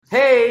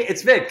Hey,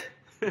 it's Vic,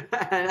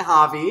 and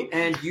Javi,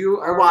 and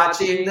you are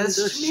watching the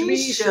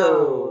Shmee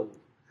Show.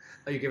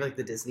 Oh, you gave like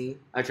the Disney?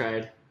 I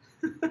tried.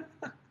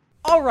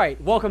 All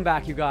right, welcome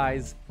back, you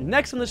guys.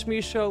 Next on the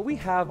Shmee Show, we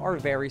have our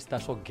very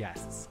special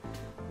guests.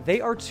 They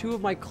are two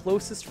of my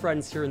closest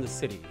friends here in the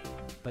city,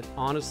 but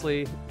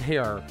honestly, they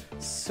are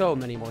so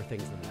many more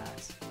things than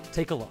that.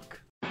 Take a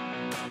look.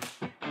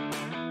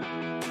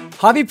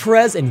 Javi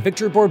Perez and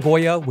Victor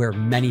Borbolla wear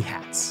many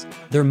hats.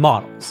 They're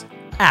models,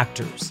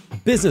 actors,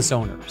 business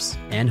owners,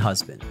 and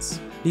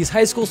husbands. These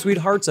high school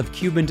sweethearts of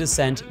Cuban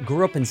descent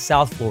grew up in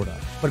South Florida,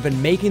 but have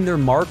been making their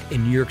mark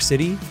in New York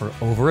City for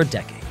over a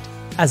decade.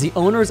 As the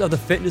owners of the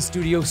fitness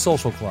studio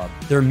Social Club,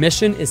 their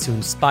mission is to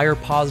inspire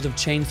positive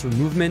change through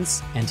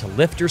movements and to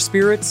lift your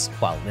spirits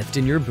while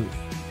lifting your booty.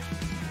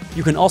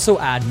 You can also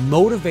add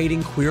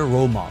motivating queer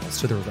role models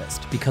to their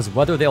list because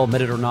whether they'll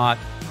admit it or not,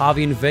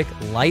 Javi and Vic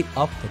light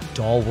up the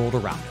doll world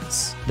around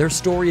us. Their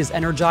story is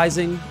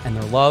energizing and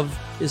their love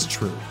is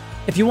true.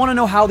 If you want to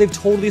know how they've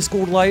totally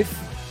schooled life,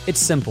 it's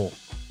simple.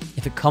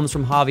 If it comes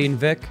from Javi and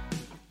Vic,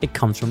 it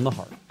comes from the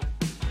heart.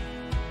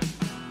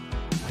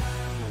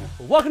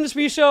 Welcome to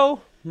Shmee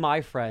Show, my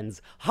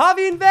friends,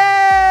 Javi and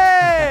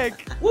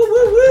Vic! Woo,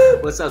 woo,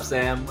 woo! What's up,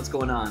 Sam? What's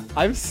going on?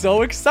 I'm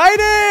so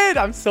excited!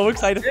 I'm so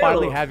excited to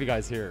finally have you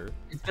guys here.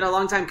 It's been a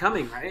long time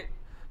coming, right?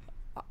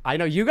 I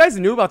know, you guys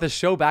knew about this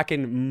show back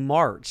in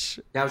March.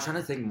 Yeah, I was trying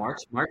to think. March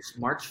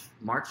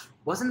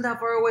wasn't that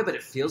far away, but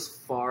it feels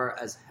far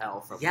as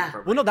hell from. Yeah.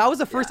 Well, no, that was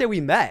the first day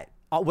we met.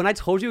 When I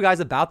told you guys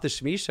about the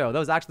Shmee Show, that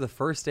was actually the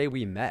first day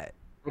we met.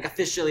 Like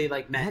officially,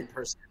 like met in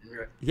person.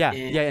 Yeah,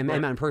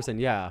 met in person,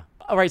 yeah.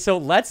 All right, so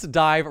let's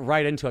dive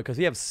right into it because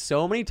we have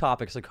so many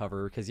topics to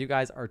cover because you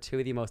guys are two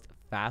of the most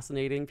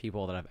fascinating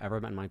people that I've ever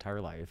met in my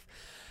entire life.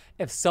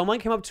 If someone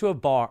came up to a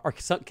bar, or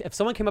if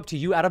someone came up to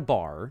you at a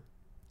bar,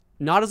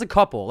 not as a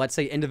couple, let's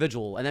say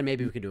individual, and then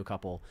maybe we could do a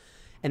couple,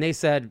 and they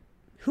said,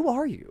 "Who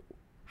are you?"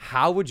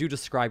 How would you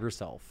describe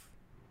yourself?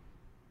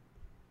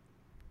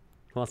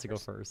 Who wants to go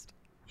first?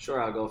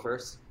 Sure, I'll go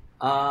first.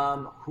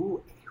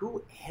 Who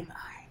am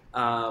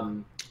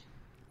I?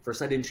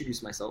 First, I'd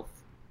introduce myself.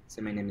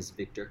 Say my name is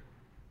Victor.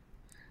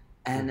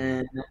 And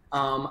then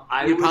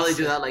I You would probably say-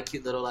 do that like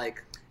cute little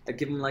like. I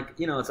give him like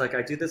it's like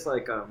I do this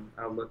like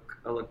I'll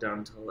look down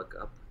until I look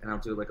up, and I'll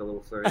do like a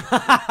little flurry.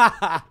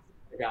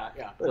 Yeah,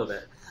 a little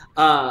bit.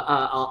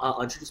 I'll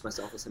introduce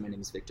myself. I'll say my name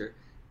is Victor,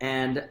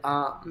 and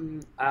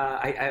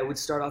I would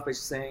start off by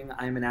saying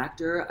I'm an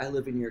actor. I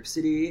live in New York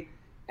City,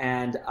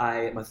 and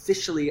I am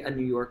officially a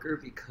New Yorker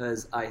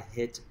because I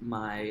hit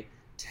my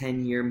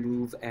 10-year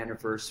move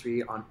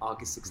anniversary on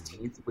August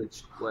 16th,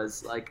 which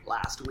was like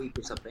last week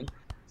or something.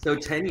 So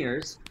 10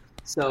 years.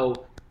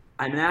 So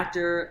I'm an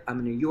actor. I'm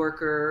a New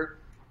Yorker,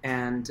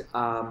 and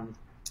I'm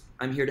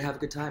here to have a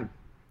good time.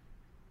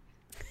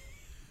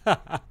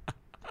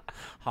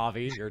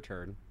 Javi, your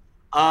turn.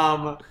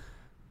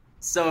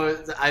 So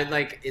I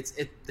like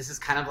this is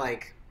kind of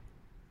like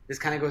this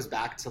kind of goes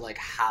back to like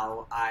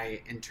how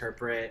I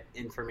interpret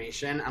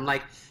information. I'm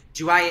like,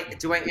 do I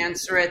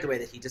answer it the way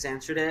that he just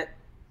answered it,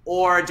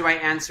 or do I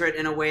answer it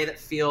in a way that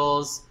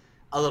feels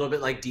a little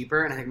bit like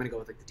deeper? And I think I'm gonna go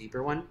with like the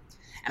deeper one.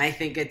 And I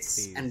think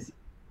it's Please. And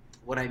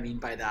what I mean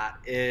by that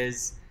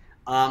is,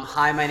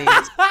 hi, my name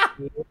is.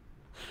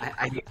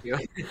 I hate you.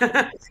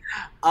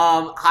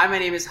 Hi, my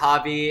name is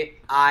Javi.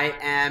 I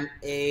am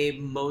a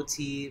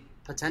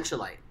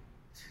multi-potentialite.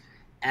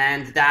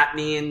 And that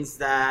means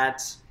that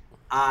That's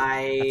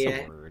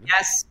a word.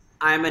 yes,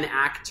 I'm an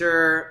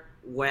actor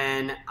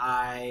when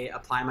I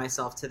apply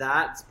myself to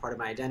that. It's part of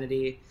my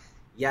identity.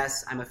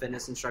 Yes, I'm a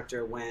fitness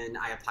instructor when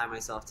I apply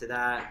myself to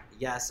that.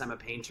 Yes, I'm a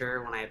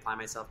painter when I apply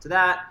myself to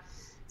that.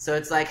 So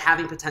it's like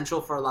having potential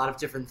for a lot of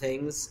different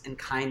things and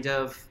kind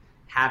of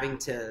having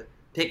to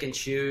pick and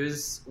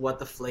choose what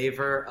the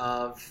flavor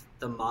of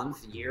the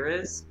month, year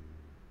is,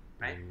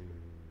 right?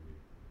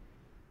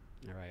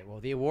 All right. Well,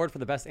 the award for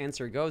the best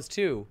answer goes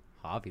to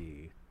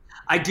Javi.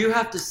 I do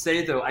have to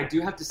say though,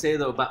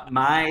 but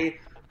my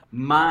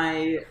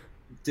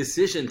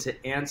decision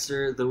to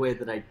answer the way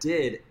that I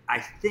did,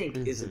 I think,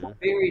 is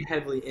very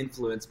heavily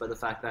influenced by the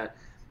fact that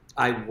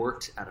I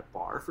worked at a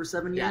bar for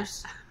 7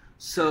 years. Yeah.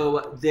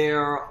 So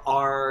there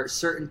are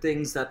certain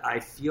things that I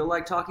feel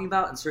like talking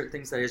about and certain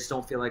things that I just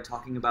don't feel like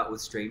talking about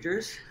with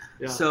strangers.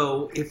 Yeah.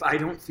 So if I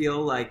don't feel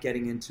like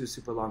getting into a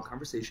super long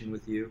conversation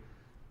with you,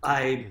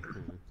 I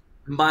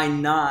might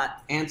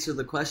not answer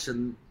the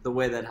question the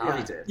way that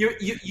Javi did.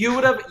 You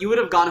would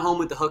have gone home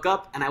with the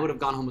hookup, and I would have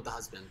gone home with the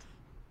husband.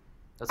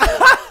 That's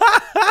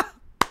what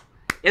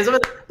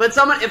but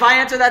someone, if I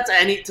answer that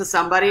to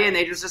somebody, and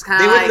they just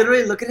kind They of would like,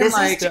 literally look at him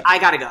like, I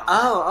gotta go.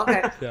 oh,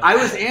 okay. Yeah. I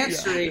was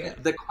answering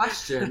the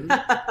question.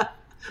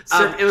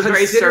 It was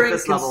very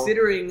surface level.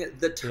 Considering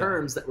the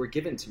terms that were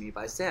given to me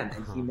by Sam,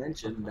 and he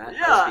mentioned that I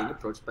Yeah. was being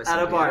approached by At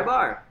somebody a bar. at a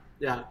bar.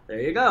 Yeah.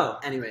 There you go.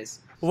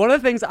 Anyways. One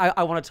of the things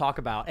I want to talk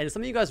about, and it's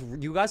something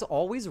you guys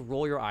always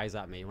roll your eyes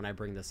at me when I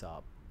bring this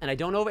up, and I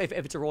don't know if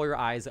it's a roll your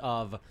eyes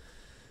of,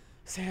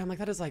 Sam, like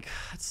that's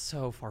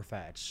so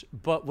far-fetched.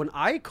 But when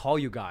I call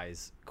you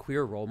guys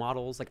queer role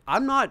models, like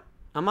I'm not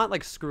I'm not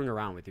like screwing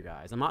around with you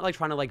guys. I'm not like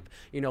trying to like,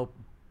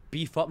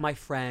 beef up my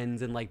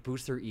friends and like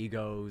boost their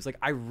egos. Like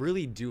I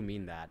really do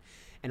mean that.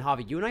 And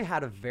Javi, you and I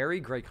had a very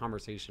great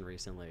conversation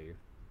recently.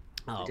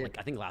 Like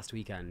I think last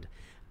weekend,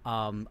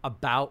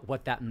 about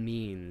what that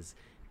means.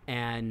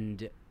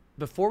 And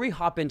before we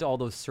hop into all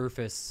those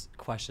surface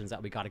questions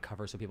that we got to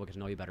cover so people get to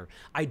know you better,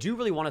 I do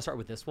really want to start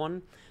with this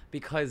one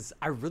because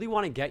I really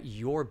want to get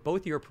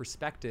both your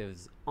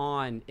perspectives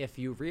on if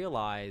you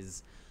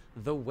realize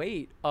the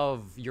weight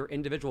of your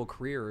individual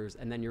careers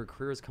and then your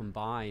careers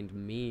combined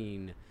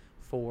mean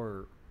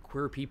for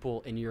queer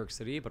people in New York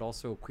City, but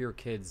also queer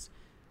kids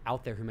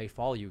out there who may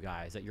follow you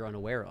guys that you're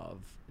unaware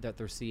of, that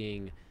they're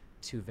seeing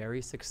two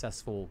very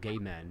successful gay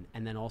men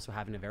and then also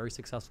having a very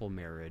successful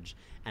marriage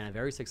and a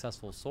very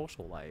successful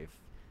social life.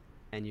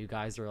 And you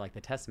guys are like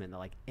the testament that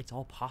like, it's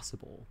all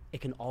possible. It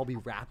can all be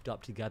wrapped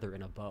up together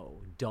in a bow.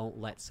 Don't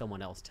let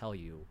someone else tell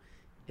you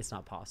it's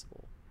not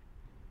possible.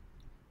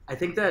 I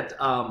think that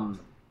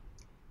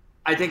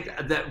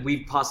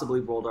we've possibly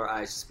rolled our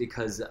eyes just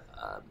because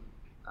I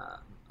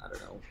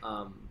don't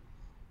know.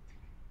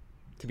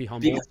 To be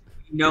humble.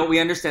 No, we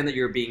understand that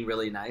you're being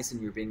really nice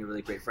and you're being a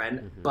really great friend,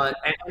 Mm-hmm. but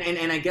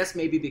and I guess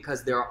maybe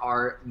because there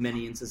are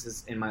many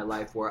instances in my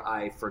life where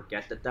I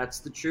forget that that's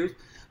the truth,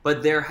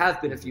 but there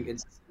have been a few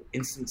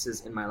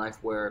instances in my life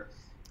where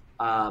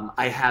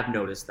I have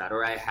noticed that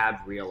or I have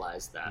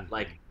realized that, Mm-hmm.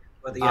 like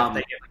Whether you have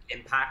like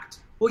impact.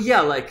 well,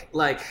 yeah, like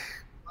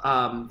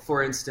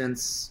for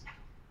instance,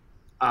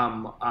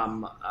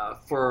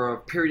 for a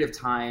period of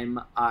time,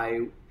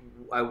 I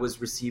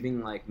was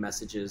receiving like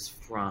messages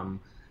from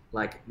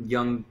like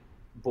young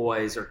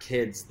boys or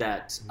kids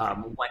that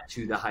went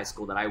to the high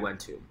school that I went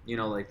to.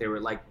 Like they were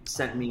like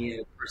sent me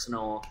a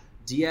personal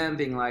DM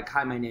being like,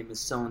 "Hi, my name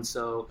is so and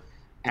so,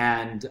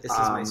 and This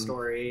is my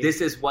story. This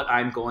is what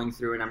I'm going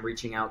through, and I'm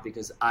reaching out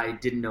because I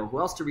didn't know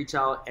who else to reach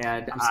out,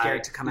 and I'm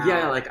scared to come out."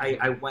 Yeah, like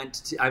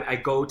I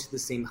go to the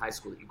same high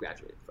school that you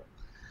graduated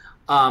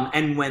from,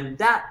 and when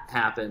that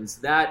happens,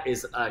 that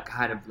is a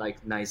kind of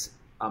like nice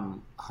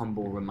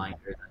humble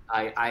reminder that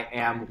I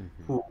am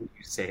who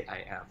you say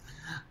I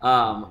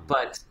am.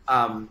 But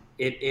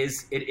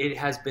it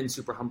has been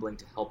super humbling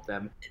to help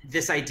them.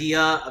 This idea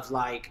of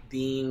like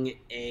being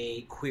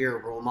a queer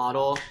role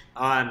model,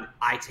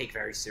 I take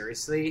very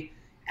seriously,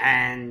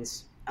 and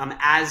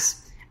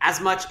as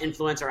much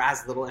influence or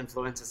as little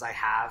influence as I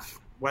have,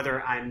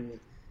 whether I'm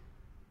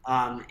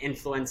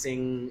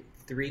influencing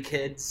 3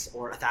 kids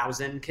or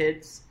 1,000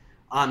 kids.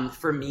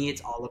 For me,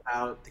 it's all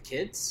about the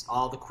kids,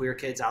 all the queer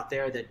kids out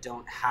there that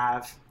don't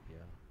have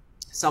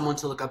someone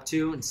to look up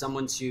to and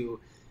someone to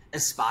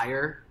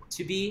aspire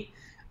to be.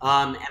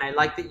 And I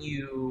like that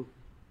you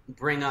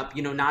bring up,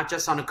 not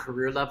just on a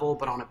career level,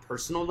 but on a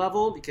personal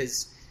level,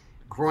 because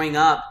growing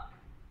up,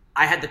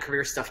 I had the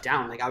career stuff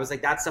down. Like I was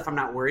like, that stuff I'm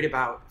not worried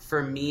about.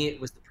 For me, it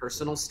was the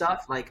personal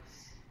stuff. Like,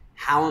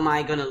 how am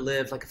I going to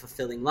live like a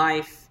fulfilling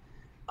life?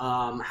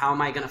 How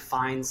am I going to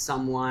find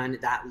someone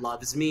that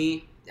loves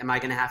me? Am I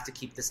going to have to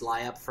keep this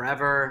lie up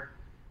forever?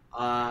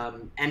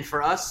 And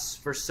for us,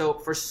 for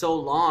so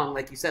long,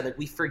 like you said, like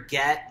we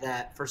forget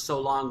that for so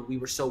long we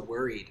were so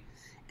worried,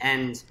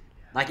 and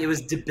like it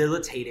was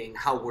debilitating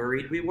how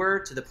worried we were,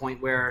 to the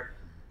point where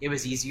it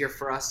was easier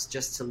for us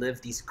just to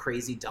live these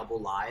crazy double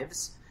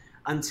lives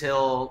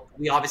until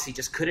we obviously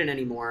just couldn't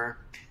anymore.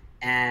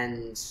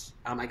 And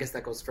I guess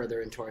that goes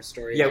further into our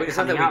story. Yeah, like, it's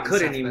not that coming out we and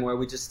couldn't stuff, anymore.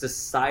 We just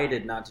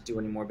decided not to do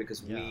anymore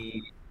because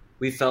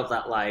we felt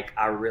that like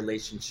our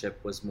relationship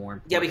was more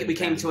important. Yeah, we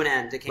came to an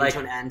end. It came to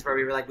an end where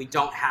we were like, we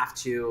don't have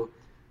to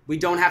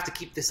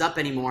keep this up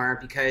anymore,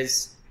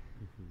 because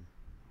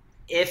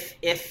if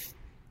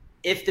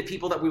the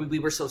people that we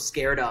were so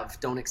scared of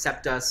don't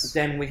accept us,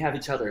 then we have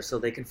each other, so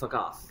they can fuck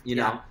off. You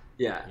know?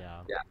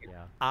 Yeah.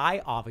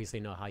 I obviously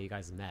know how you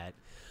guys met,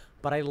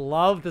 but I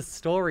love the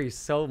story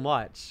so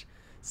much.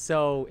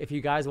 So if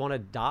you guys want to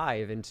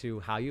dive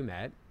into how you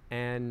met,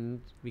 and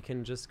we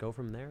can just go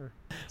from there.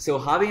 So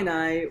Javi and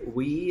I,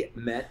 we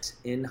met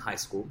in high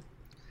school.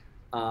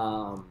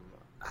 How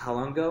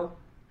long ago?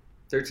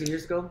 13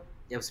 years ago?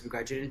 Yeah, so we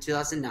graduated in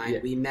 2009. Yeah.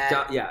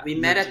 We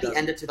met at the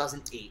end of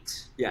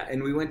 2008. Yeah,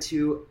 and we went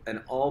to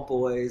an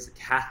all-boys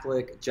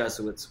Catholic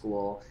Jesuit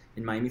school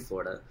in Miami,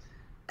 Florida.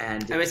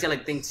 And I always get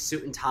like things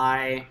suit and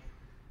tie,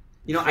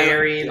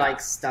 very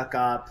like stuck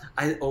up.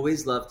 I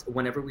always loved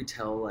whenever we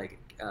tell like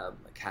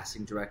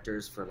casting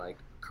directors for like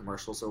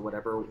commercials or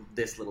whatever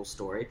this little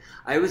story.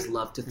 I always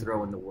loved to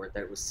throw in the word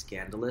that it was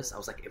scandalous. I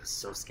was like, it was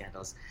so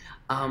scandalous.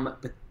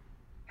 But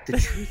the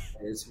truth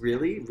is,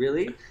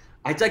 really,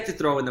 I'd like to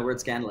throw in the word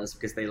scandalous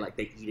because they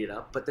eat it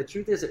up. But the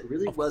truth is, it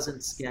really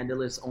wasn't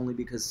scandalous only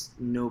because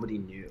nobody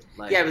knew.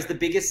 Like, it was the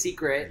biggest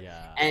secret.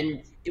 Yeah.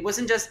 And it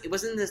wasn't this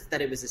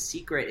that it was a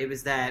secret. It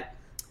was that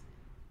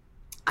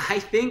I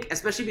think,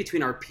 especially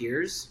between our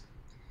peers,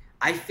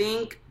 I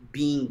think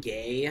being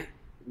gay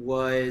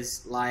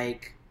was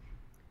like,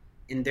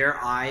 in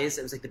their eyes,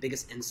 it was like the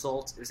biggest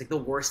insult. It was like the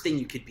worst thing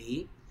you could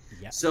be.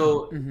 Yeah.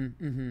 So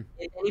Mm-hmm.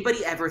 if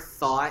anybody ever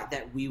thought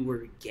that we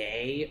were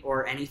gay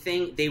or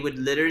anything, they would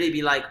literally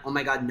be like, oh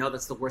my God, no,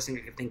 that's the worst thing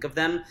I could think of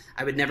them.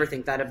 I would never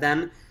think that of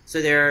them.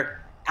 So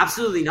they're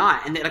absolutely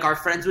not. And like our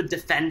friends would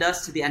defend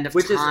us to the end of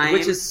time.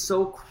 Which is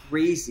so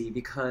crazy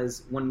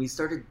because when we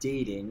started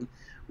dating,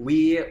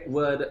 we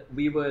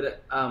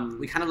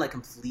kind of like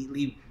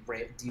completely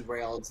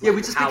derailed. Yeah, like,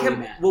 we just how became.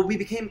 we met. Well, we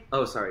became.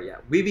 Oh, sorry. Yeah,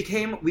 we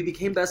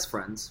became best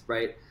friends,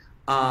 right?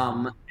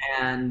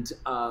 And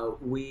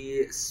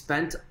we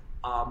spent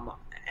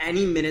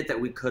any minute that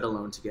we could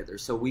alone together.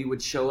 So we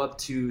would show up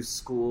to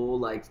school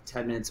like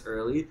 10 minutes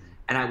early,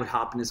 and I would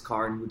hop in his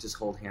car and we would just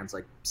hold hands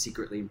like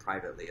secretly and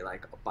privately,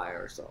 like by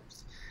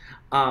ourselves.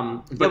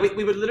 But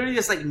we would literally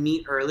just like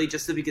meet early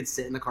just so we could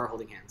sit in the car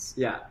holding hands.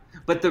 Yeah,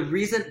 but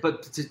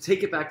to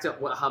take it back to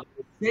what Javi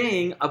was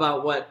saying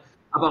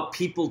about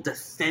people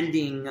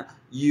defending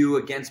you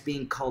against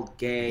being called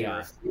gay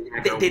or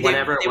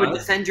whatever they would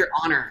defend your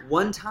honor.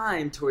 One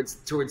time towards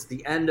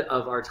the end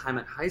of our time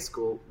at high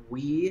school,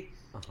 we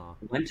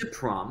went to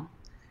prom,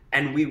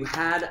 and we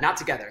had not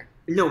together.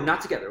 No,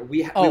 not together.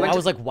 I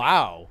was like,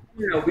 wow.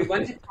 We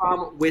went to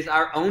prom with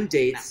our own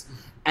dates,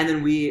 and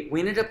then we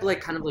ended up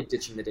like kind of like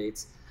ditching the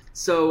dates.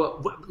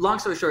 So long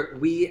story short,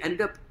 we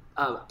ended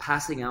up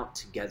passing out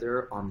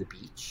together on the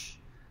beach.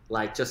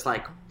 We just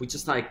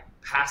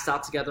passed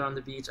out together on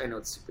the beach. I know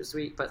it's super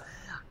sweet, but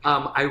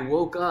I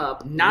woke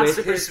up not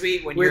super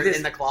sweet when you're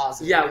in the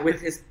closet. Yeah,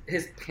 with his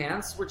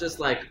pants were just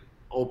like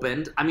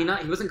opened. I mean,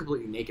 he wasn't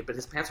completely naked, but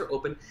his pants were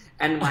open,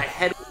 and my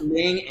head was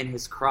laying in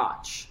his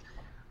crotch.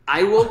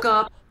 I woke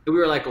up, and we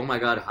were like, "Oh my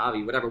God,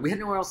 Javi, whatever." We had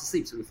nowhere else to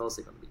sleep, so we fell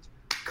asleep on the beach.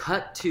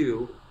 Cut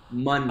to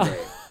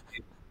Monday.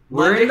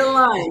 We're in the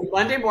line.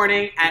 Monday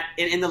morning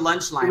in the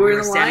lunch line. We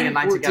were standing in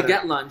line together to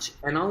get lunch,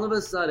 and all of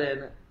a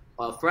sudden,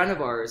 a friend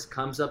of ours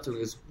comes up to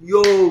me and goes,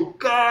 "Yo,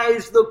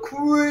 guys, the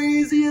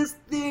craziest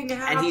thing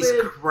happened." And he's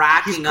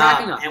cracking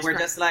up. And we're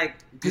just like,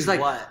 he's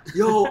like, what?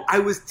 "Yo, I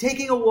was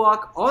taking a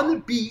walk on the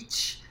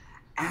beach,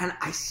 and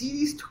I see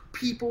these two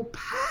people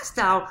passed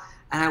out,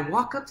 and I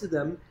walk up to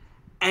them,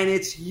 and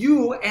it's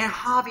you and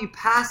Javi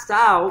passed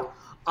out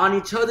on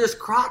each other's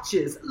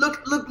crotches. Look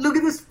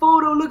at this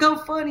photo. Look how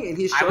funny." And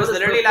he showed us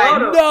literally the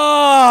photo.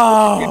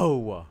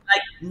 No!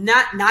 Like,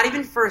 not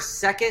even for a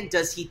second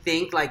does he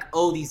think like,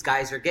 oh, these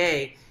guys are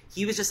gay.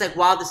 He was just like,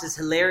 wow, this is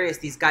hilarious.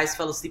 These guys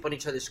fell asleep on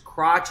each other's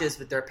crotches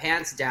with their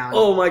pants down.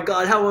 Oh my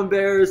God, how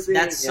embarrassing.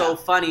 That's so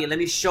funny. Let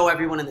me show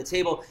everyone in the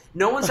table.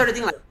 No one started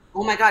thinking like,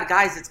 oh my God,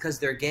 guys, it's because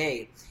they're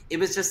gay. It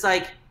was just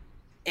like,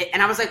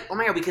 and I was like, oh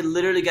my God, we could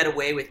literally get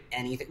away with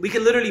anything. We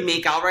could literally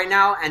make out right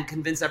now and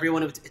convince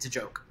everyone it's a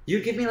joke.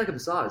 You'd give me like a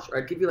massage. Or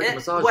I'd give you like a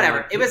massage.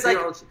 Whatever. It was like,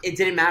 it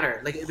didn't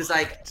matter. Like, it was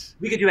like,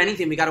 we could do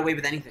anything. We got away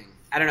with anything.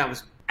 I don't know.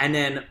 And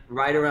then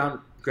right around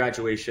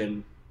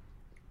graduation,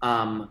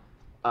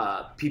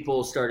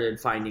 people started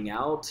finding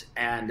out.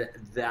 And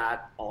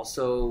that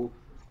also,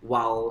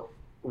 while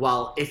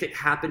if it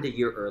happened a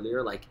year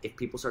earlier, like if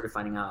people started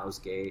finding out I was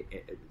gay,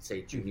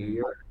 say junior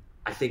year,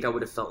 I think I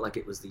would have felt like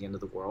it was the end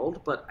of the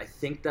world. But I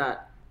think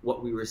that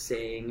what we were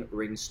saying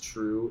rings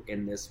true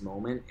in this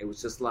moment. It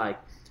was just like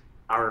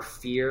our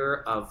fear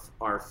of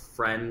our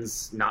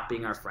friends not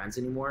being our friends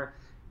anymore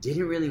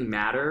didn't really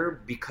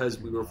matter because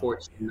we were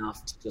fortunate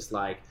enough to just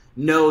like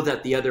know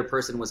that the other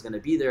person was going to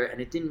be there, and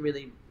it didn't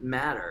really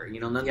matter. You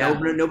know,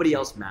 nobody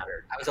else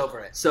mattered. I was over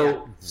it.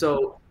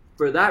 So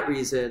for that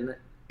reason,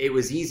 it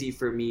was easy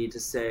for me to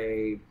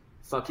say,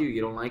 "Fuck you,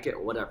 you don't like it,"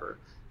 or whatever.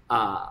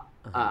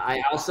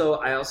 I also,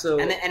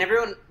 and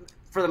everyone,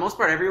 for the most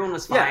part, everyone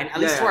was fine.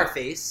 At least to our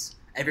face,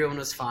 everyone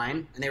was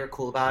fine, and they were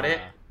cool about it.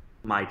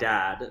 My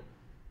dad,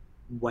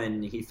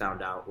 when he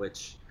found out,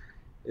 which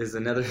is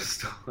another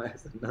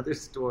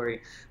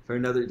story for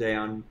another day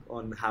on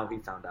how he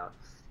found out.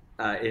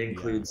 It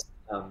includes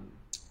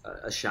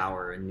a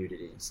shower and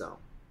nudity, so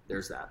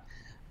there's that.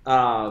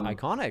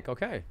 Iconic.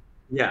 Okay.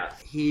 Yeah,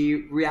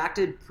 he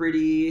reacted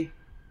pretty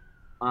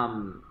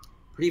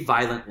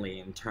violently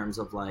in terms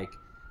of like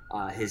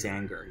his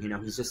anger. You know,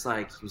 he's just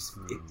like, he was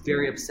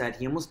very upset.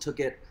 He almost took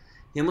it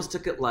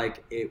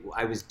like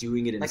I was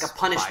doing it in like a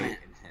punishment.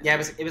 Yeah,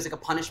 it was like a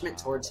punishment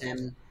towards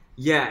him.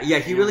 Yeah,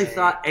 he really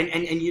thought,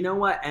 and you know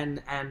what,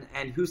 and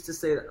who's to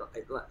say that,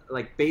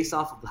 like based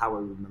off of how I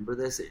remember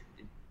this,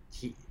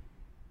 he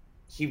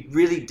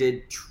really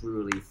did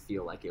truly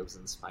feel like it was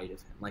in spite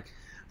of him. Like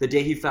the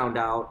day he found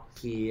out,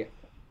 he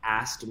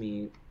asked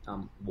me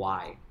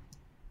why,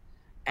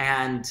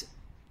 and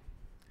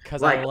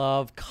because like, I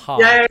love cock.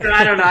 Yeah,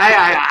 I don't know.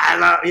 I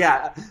love.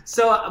 Yeah.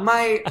 So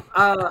my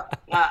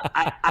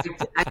I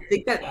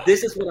think that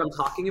this is what I'm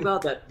talking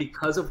about. That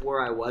because of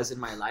where I was in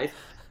my life,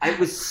 it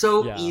was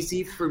so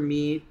easy for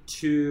me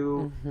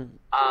to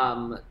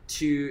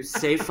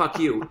say fuck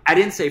you. I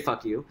didn't say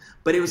fuck you,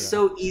 but it was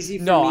so easy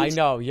for me. No, I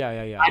know.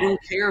 Yeah. I don't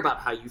care about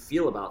how you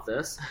feel about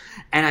this,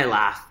 and I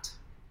laughed.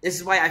 This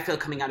is why I feel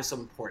coming out is so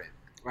important,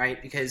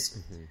 right? Because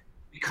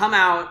we come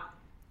out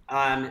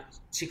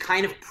to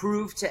kind of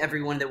prove to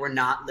everyone that we're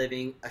not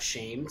living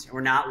ashamed.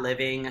 We're not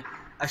living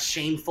a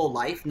shameful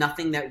life.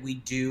 Nothing that we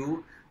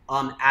do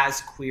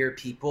as queer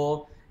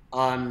people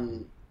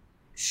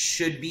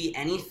should be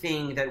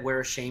anything that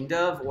we're ashamed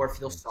of or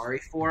feel sorry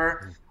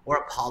for or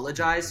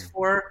apologize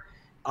for.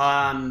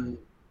 And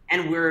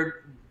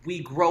we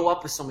grow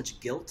up with so much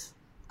guilt.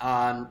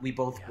 We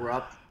both grew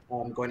up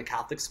going to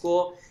Catholic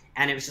school,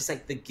 and it was just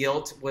like the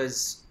guilt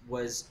was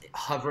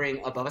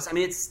hovering above us. I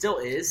mean, it still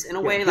is in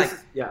a way.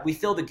 We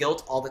feel the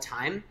guilt all the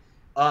time.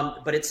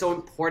 But it's so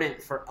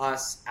important for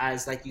us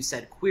as, like you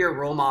said, queer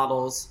role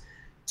models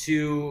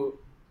to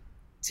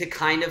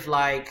kind of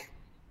like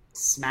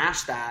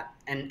smash that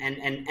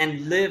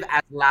and live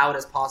as loud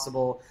as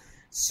possible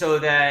so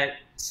that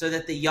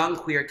the young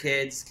queer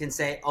kids can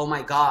say, oh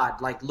my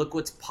God, like, look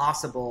what's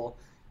possible.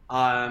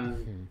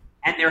 And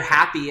they're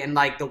happy, and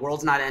like the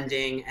world's not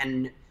ending,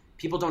 and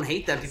people don't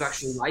hate them. People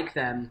actually like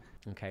them.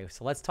 Okay,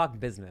 so let's talk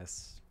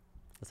business.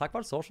 Let's talk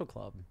about Social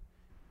Club.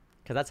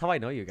 Because that's how I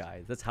know you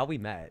guys. That's how we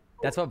met.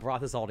 That's what brought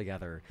this all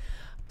together.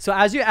 So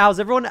as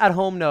everyone at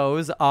home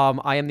knows,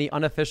 I am the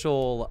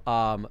unofficial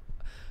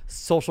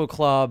Social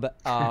Club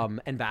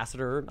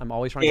ambassador. I'm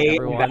always trying to get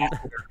everyone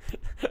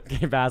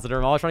ambassador.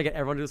 I'm always trying to get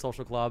everyone to the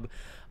Social Club.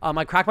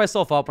 I crack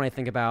myself up when I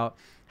think about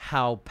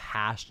how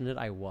passionate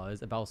I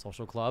was about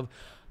Social Club.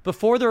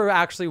 Before there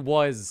actually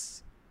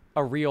was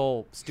a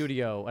real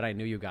studio and I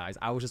knew you guys,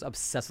 I was just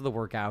obsessed with the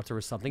workouts. There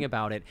was something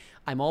about it.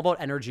 I'm all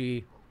about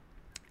energy.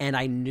 And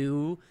I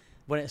knew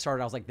when it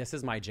started, I was like, this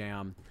is my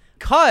jam.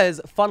 Because,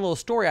 fun little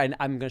story I'm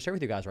going to share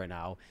with you guys right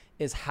now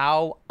is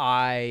how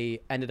I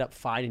ended up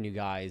finding you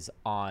guys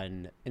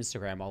on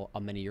Instagram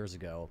many years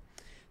ago.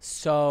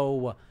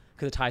 So,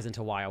 because it ties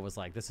into why I was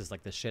like, this is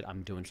like the shit,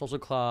 I'm doing Social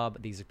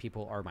Club. These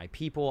people are my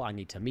people. I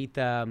need to meet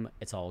them.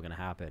 It's all going to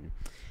happen.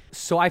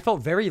 So I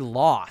felt very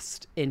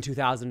lost in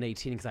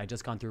 2018 because I had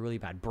just gone through a really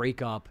bad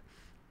breakup.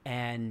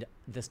 And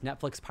this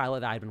Netflix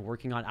pilot that I had been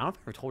working on, I don't know if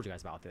I ever told you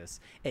guys about this.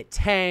 It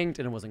tanked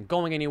and it wasn't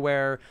going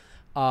anywhere.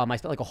 I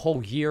spent like a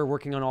whole year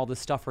working on all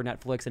this stuff for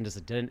Netflix and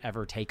just didn't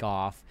ever take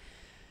off.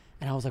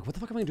 And I was like, what the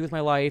fuck am I gonna do with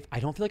my life? I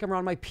don't feel like I'm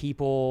around my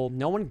people.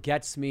 No one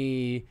gets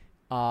me.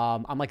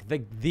 I'm like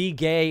the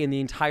gay in the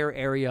entire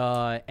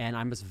area, and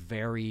I'm just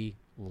very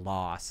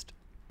lost.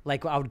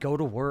 Like, I would go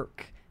to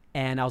work,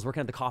 and I was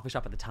working at the coffee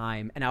shop at the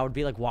time, and I would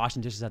be like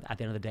washing dishes at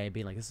the end of the day,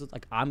 being like, this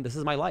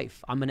is my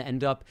life. I'm gonna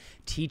end up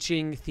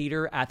teaching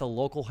theater at the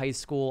local high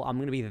school. I'm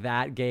gonna be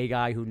that gay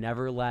guy who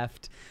never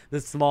left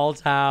the small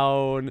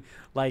town.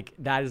 Like,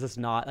 that is just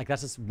not, like,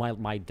 that's just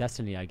my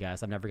destiny, I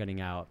guess. I'm never getting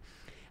out.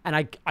 And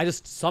I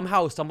just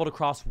somehow stumbled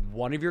across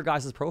one of your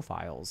guys'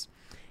 profiles,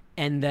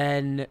 and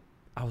then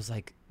I was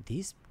like,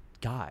 these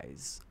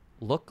guys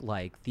look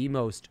like the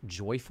most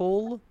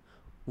joyful,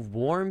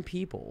 warm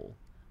people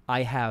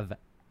I have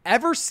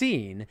ever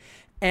seen.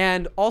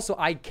 And also,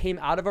 I came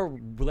out of a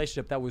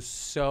relationship that was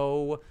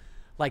so,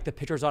 like, the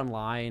pictures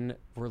online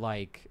were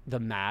like the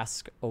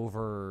mask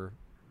over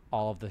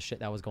all of the shit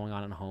that was going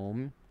on at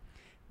home.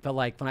 But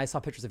like, when I saw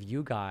pictures of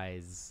you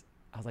guys,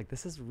 I was like,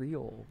 this is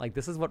real. Like,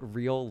 this is what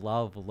real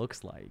love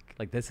looks like.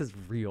 Like, this is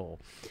real.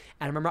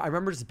 And I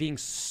remember just being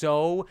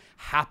so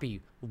happy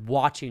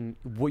watching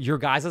your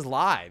guys'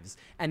 lives.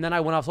 And then I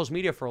went off social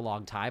media for a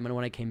long time. And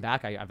when I came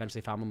back, I eventually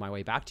found my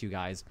way back to you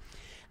guys.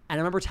 And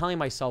I remember telling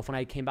myself when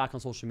I came back on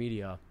social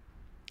media,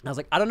 I was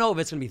like, I don't know if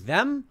it's going to be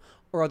them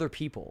or other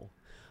people.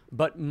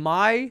 But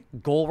my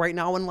goal right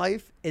now in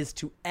life is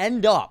to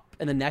end up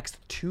in the next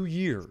 2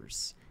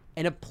 years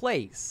in a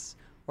place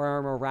where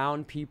I'm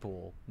around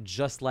people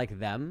just like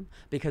them,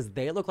 because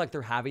they look like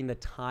they're having the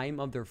time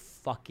of their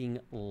fucking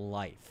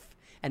life.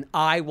 And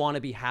I want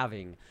to be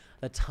having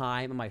the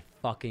time of my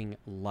fucking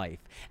life.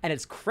 And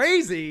it's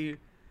crazy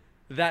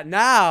that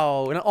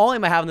now, not only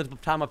am I having the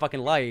time of my fucking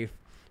life,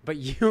 but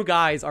you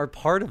guys are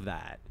part of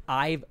that.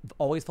 I've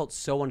always felt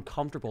so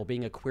uncomfortable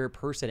being a queer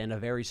person in a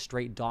very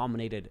straight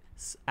dominated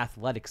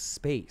athletic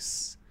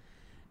space.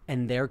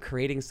 And they're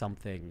creating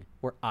something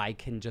where I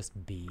can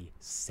just be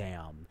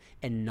Sam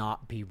and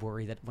not be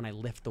worried that when I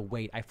lift the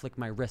weight, I flick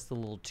my wrist a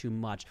little too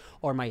much,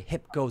 or my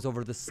hip goes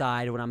over to the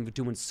side when I'm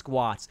doing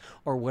squats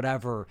or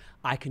whatever.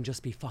 I can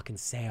just be fucking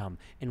Sam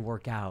and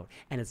work out,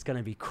 and it's going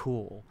to be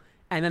cool.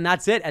 And then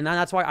that's it. And then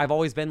that's why I've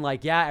always been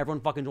like, yeah,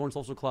 everyone fucking join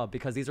Social Club,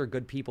 because these are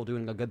good people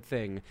doing a good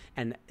thing.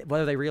 And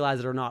whether they realize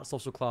it or not,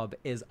 Social Club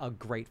is a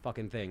great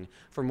fucking thing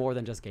for more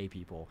than just gay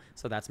people.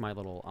 So that's my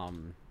little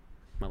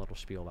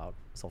spiel about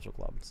Social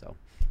Club. So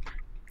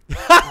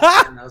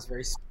that was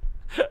very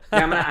yeah,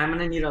 I'm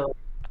gonna need to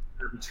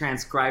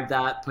transcribe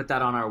that, put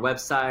that on our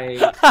website,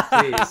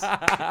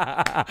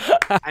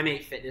 please. I'm a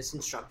fitness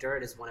instructor.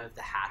 It is one of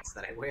the hats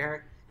that I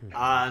wear.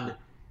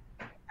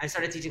 I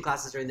started teaching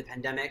classes during the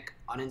pandemic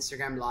on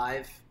Instagram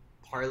Live,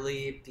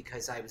 partly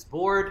because I was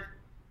bored,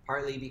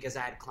 partly because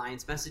I had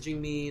clients messaging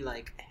me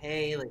like,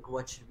 hey, like,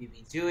 what should we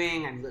be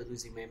doing? I'm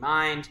losing my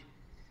mind.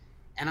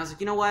 And I was like,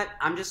 you know what?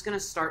 I'm just going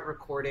to start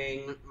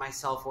recording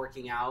myself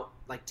working out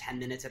like 10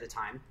 minutes at a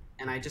time.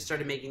 And I just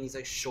started making these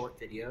like short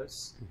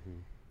videos. Mm-hmm.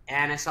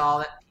 And I saw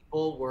that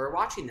people were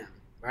watching them,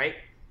 right?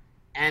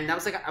 And that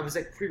was like, I was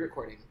like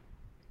pre-recording.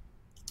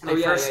 When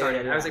I first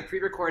started, I was like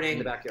pre-recording. In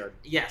the backyard.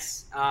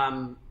 Yes.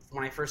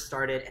 when I first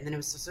started, and then it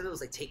was sort of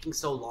like taking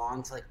so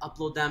long to like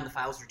upload them. The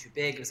files were too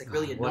big. It was like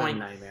really annoying.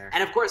 What a nightmare.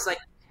 And of course, like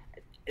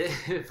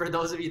for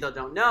those of you that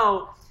don't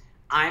know,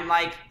 I'm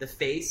like the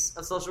face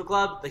of Social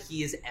Club, but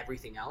he is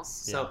everything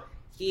else. Yeah. So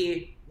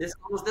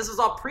this was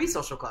all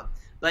pre-Social Club,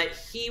 but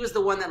he was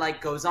the one that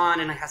like goes on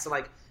and has to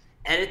like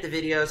edit the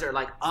videos or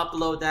like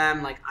upload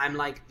them. Like I'm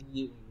like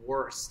the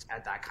worst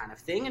at that kind of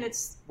thing, and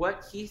it's where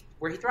he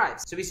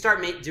thrives. So we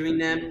start doing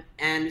them,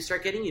 and we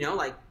start getting, you know,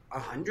 like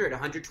 100,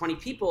 120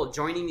 people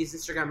joining these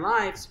Instagram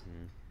lives.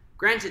 Mm-hmm.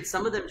 Granted,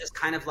 some of them just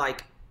kind of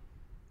like,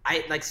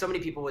 so many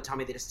people would tell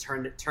me they just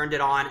turned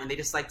it on and they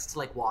just liked to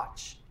like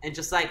watch, and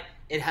just like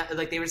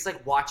like they were just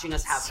like watching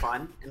us have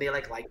fun, and they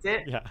like liked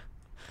it. Yeah,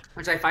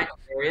 which I find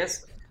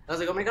hilarious. I was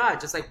like, oh my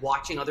god, just like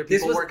watching other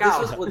people work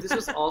out. This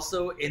was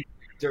also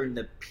during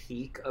the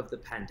peak of the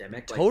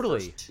pandemic. Like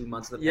totally. First 2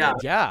 months of the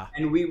pandemic. Yeah.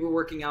 And we were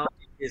working out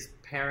in his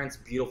parents'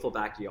 beautiful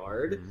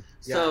backyard. Mm-hmm.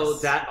 So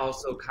that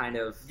also kind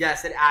of...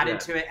 Yes, it added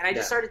to it. And I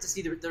just started to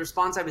see the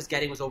response I was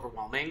getting was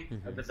overwhelming.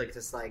 Mm-hmm. I was like,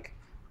 just like,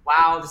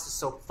 wow, this is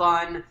so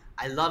fun.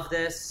 I love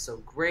this. So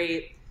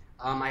great.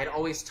 I had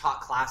always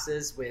taught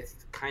classes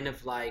with kind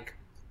of like...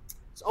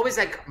 It's always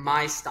like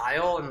my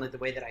style and like the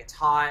way that I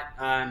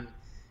taught.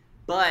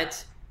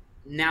 But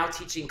now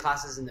teaching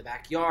classes in the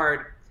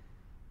backyard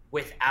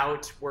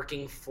without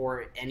working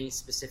for any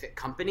specific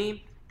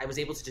company, I was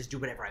able to just do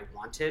whatever I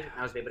wanted.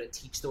 I was able to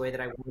teach the way that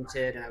I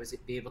wanted, and I was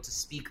able to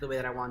speak the way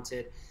that I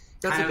wanted.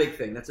 That's a big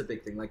thing. That's a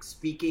big thing. Like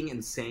speaking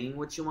and saying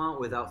what you want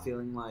without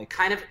feeling like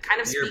kind of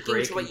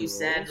speaking to what you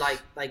said,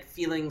 like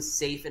feeling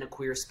safe in a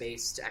queer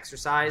space to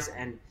exercise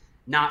and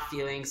not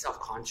feeling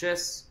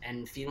self-conscious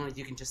and feeling like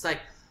you can just like,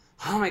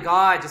 oh my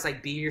god, just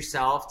like be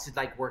yourself to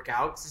like work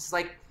out. It's just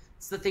like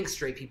it's the thing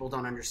straight people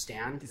don't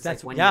understand. It's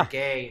like when you're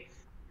gay,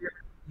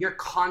 you're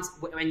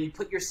when you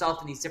put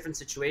yourself in these different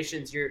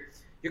situations, you're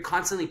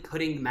constantly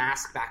putting the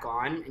mask back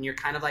on, and you're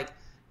kind of like,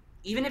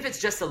 even if it's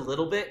just a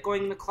little bit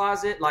going in the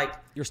closet, like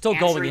you're still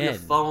going in the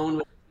phone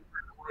with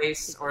a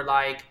voice, or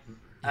like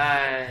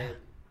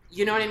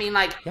you know what I mean,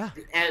 like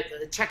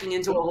checking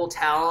into a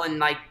hotel and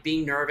like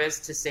being nervous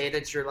to say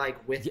that you're like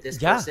with this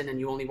person and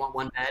you only want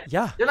one bed.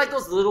 They're like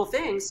those little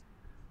things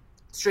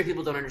straight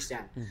people don't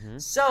understand. Mm-hmm.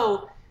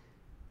 So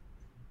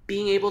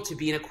being able to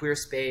be in a queer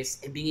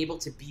space and being able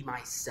to be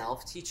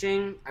myself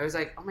teaching, I was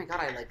like, oh my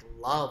god, I like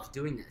love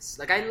doing this.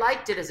 Like I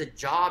liked it as a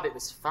job, it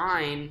was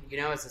fine, you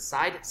know, as a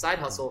side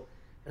hustle.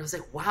 And I was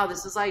like, wow,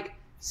 this is like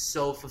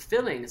so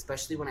fulfilling,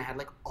 especially when I had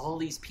like all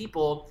these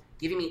people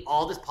giving me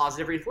all this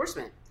positive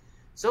reinforcement.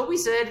 So we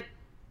said,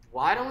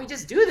 why don't we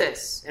just do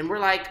this? And we're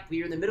like, we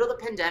were in the middle of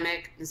the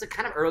pandemic. It's like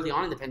kind of early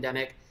on in the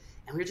pandemic,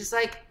 and we were just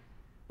like,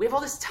 we have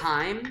all this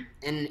time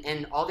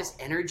and all this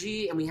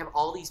energy, and we have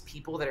all these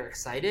people that are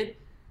excited.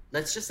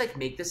 Let's just like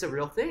make this a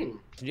real thing.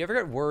 Did you ever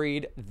get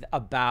worried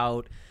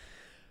about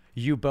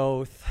you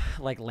both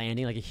like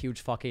landing like a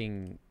huge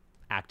fucking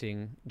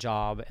acting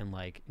job and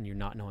like you're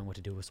not knowing what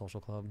to do with Social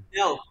Club?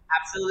 No,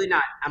 absolutely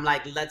not. I'm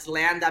like, let's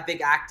land that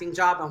big acting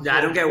job. I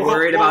don't get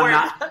worried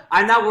about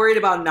I'm not worried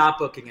about not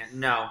booking it.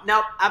 No,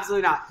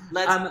 absolutely not.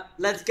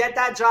 Let's get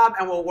that job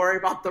and we'll worry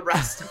about the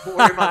rest. We'll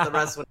worry about the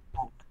rest.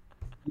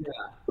 Yeah,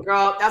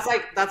 girl, that's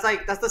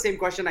the same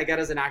question I get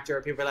as an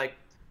actor. People are like,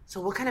 so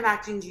what kind of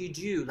acting do you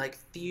do? Like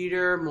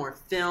theater, more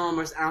film?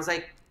 And I was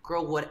like,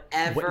 girl,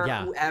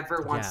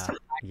 whoever wants to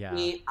act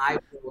me, I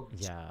will.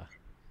 Yeah.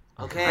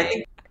 Okay. I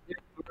think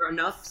there are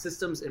enough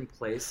systems in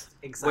place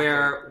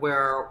where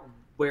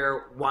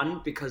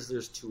one, because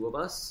there's two of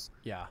us.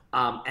 Yeah.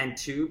 And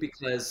two,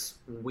 because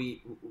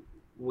we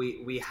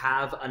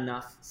have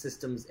enough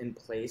systems in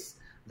place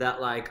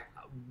that like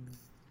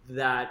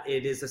that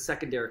it is a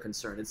secondary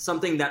concern. It's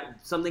something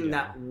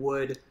that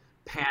would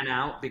pan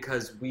out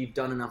because we've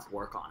done enough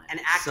work on it. And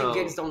acting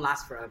gigs don't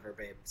last forever,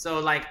 babe. So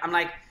like I'm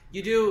like,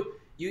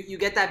 you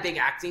get that big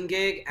acting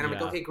gig, and I'm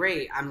like, okay,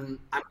 great. I'm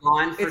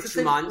gone for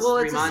 2 months,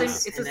 3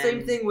 months. It's the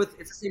same thing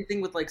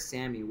with like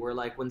Sammy, where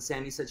like when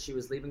Sammy said she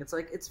was leaving, it's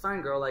like it's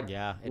fine, girl. Like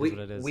it is what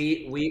it is.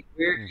 We're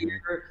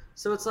here,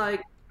 so it's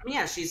like. I mean,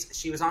 yeah,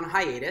 she was on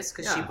hiatus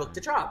because she booked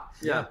a job.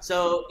 Yeah.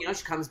 So, you know,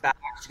 she comes back,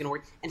 she's going to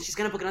work, and she's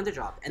going to book another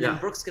job. And then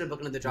Brooke's going to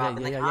book another job.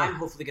 I'm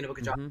hopefully going to book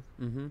a job.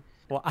 Mm-hmm.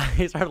 Well,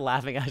 I started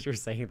laughing as you were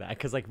saying that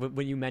because, like,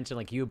 when you mentioned,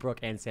 like, you, Brooke,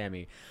 and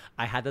Sammy,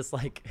 I had this,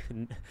 like,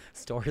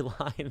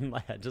 storyline in my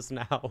head just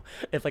now.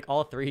 If, like,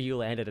 all three of you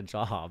landed a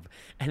job,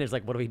 and it's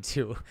like, what do we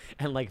do?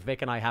 And, like,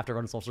 Vic and I have to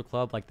run Social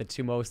Club, like, the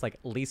two most, like,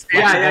 least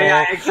flexible.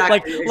 Yeah,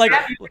 exactly.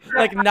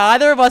 Like,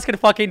 neither of us can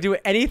fucking do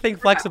anything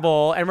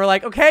flexible. And we're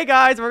like, okay,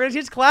 guys, we're going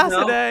to teach class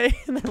today.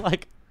 And they're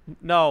like,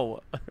 no.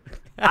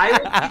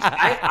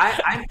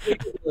 I'm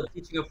capable of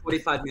teaching a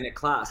 45-minute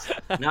class,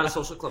 not a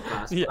Social Club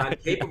class. Yeah, I'm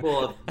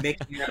capable of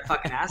making your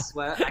fucking ass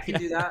sweat. I can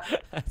do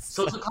that.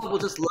 Social Club will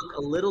just look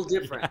a little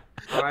different,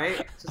 all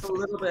right? Just a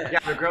little bit. Yeah,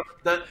 our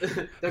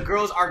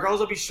girls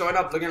will be showing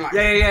up looking like...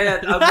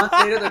 Yeah. A month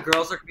later, the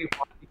girls are going to be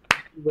walking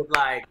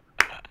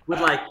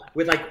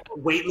with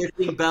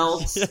weightlifting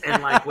belts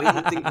and like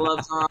weightlifting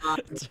gloves on.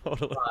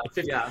 Totally.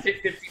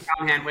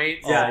 50-pound hand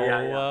weights.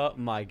 Oh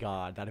my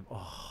God,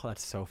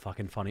 that's so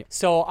fucking funny.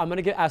 So I'm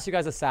gonna ask you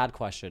guys a sad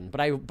question, but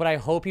I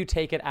hope you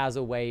take it as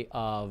a way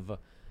of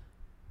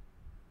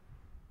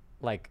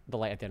like the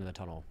light at the end of the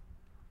tunnel.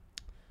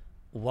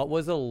 What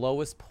was the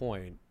lowest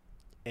point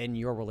in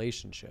your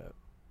relationship,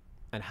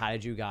 and how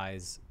did you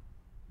guys,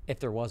 if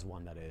there was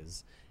one, that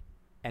is,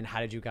 and how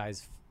did you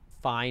guys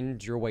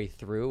find your way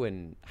through,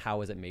 and how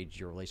has it made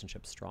your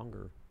relationship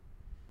stronger?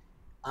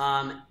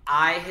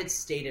 I had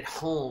stayed at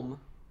home,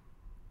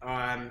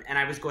 and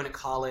I was going to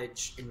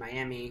college in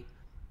Miami,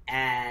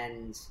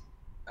 and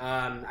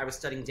I was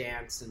studying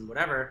dance and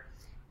whatever,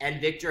 and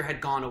Victor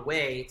had gone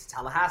away to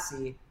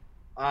Tallahassee,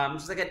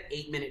 which is like an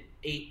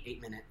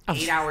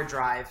 8-hour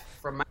drive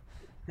from my.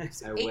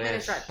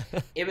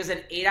 It was an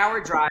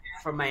 8-hour drive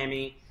from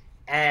Miami,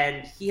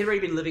 and he had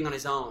already been living on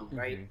his own,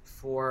 right,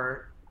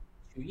 for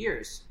 2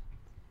 years.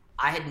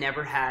 I had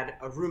never had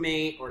a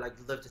roommate or like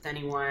lived with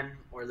anyone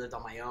or lived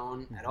on my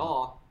own at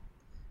all.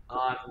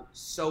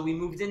 So we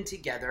moved in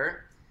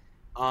together,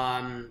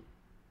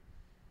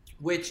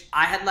 which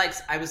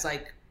I was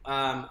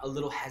a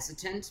little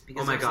hesitant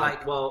because oh my God.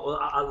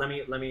 Let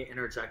me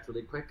interject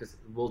really quick because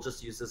we'll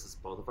just use this as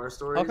both of our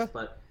stories. Okay.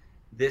 But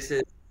this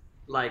is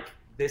like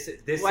this.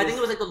 Well, I think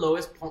it was like the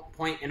lowest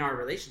point in our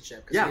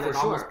relationship because we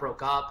almost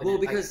broke up and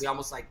because we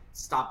almost like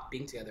stopped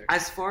being together.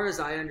 As far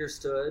as I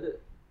understood,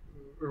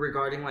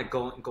 regarding like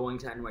going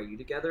to NYU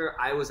together,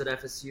 I was at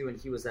FSU and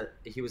he was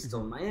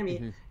still in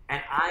Miami,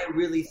 and I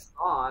really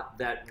thought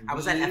that I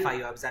was at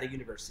FIU. I was at a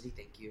university.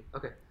 Thank you.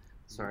 Okay,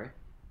 sorry.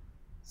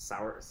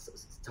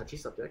 Touchy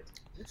subject.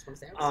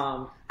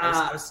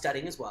 I was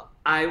studying as well.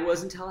 I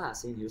was in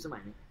Tallahassee and he was in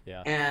Miami.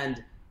 Yeah.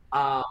 And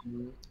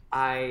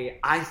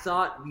I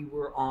thought we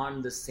were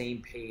on the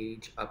same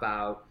page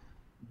about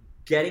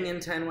getting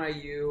into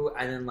NYU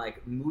and then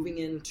like moving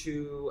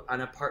into an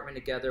apartment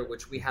together,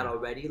 which we had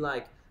already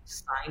like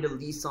signed a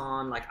lease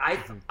on. Like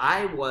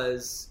I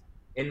was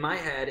in my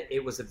head,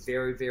 it was a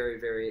very, very,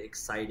 very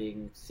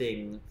exciting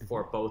thing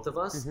for both of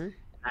us. And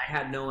I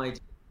had no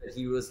idea that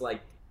he was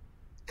like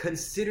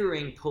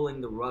considering pulling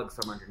the rug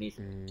from underneath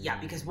me. Yeah,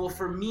 because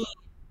for me,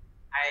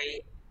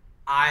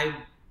 I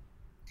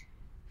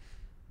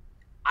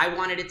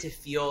wanted it to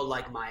feel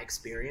like my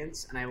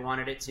experience, and I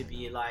wanted it to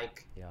be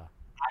like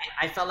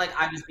I felt like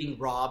I was being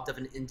robbed of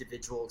an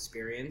individual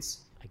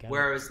experience,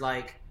 where it was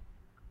like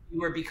we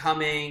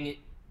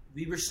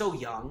were so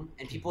young,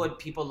 and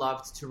people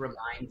loved to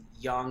remind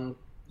young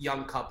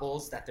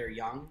couples that they're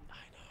young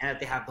and that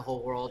they have the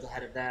whole world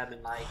ahead of them,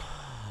 and like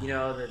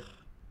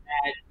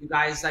that you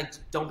guys like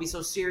don't be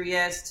so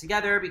serious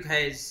together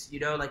because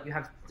like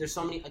there's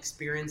so many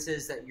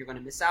experiences that you're going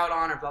to miss out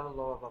on, or blah blah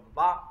blah blah blah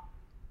blah.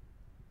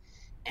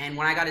 And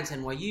when I got into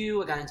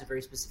NYU, I got into a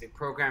very specific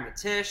program at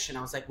Tisch, and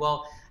I was like,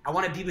 well, I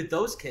want to be with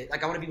those kids.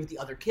 Like, I want to be with the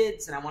other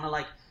kids, and I want to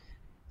like.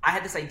 I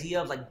had this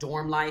idea of like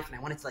dorm life, and I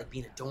wanted to like be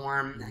in a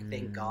dorm. And, like,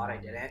 thank God I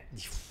didn't.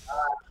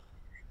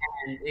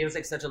 And it was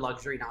like such a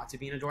luxury not to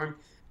be in a dorm.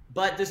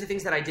 But there's the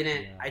things that I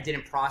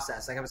didn't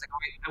process. Like I was like,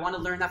 okay, I want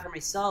to learn that for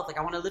myself. Like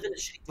I want to live in a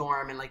shitty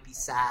dorm and like be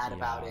sad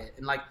about it.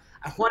 And like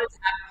I felt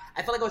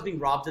like I was being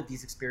robbed of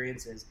these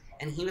experiences.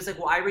 And he was like,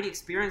 well, I already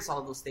experienced all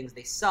of those things.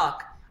 They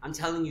suck. I'm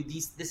telling you,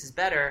 this is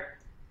better.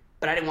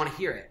 But I didn't want to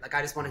hear it. Like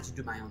I just wanted to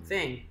do my own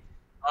thing.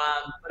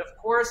 But of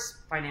course,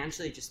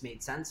 financially, it just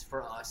made sense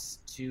for us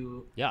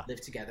to live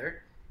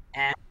together,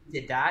 and we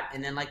did that.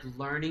 And then like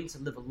learning to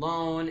live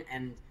alone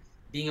and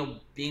being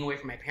away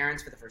from my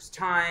parents for the first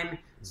time,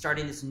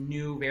 starting this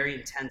new, very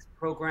intense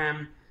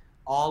program,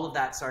 all of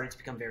that started to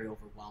become very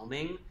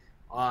overwhelming.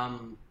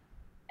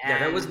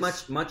 That was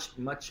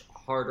much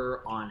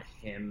harder on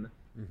him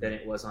than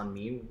it was on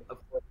me. For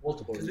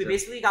multiple reasons. Because we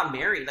basically got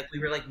married. Like we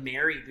were like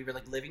married. We were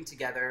like living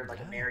together, like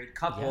a married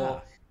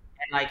couple,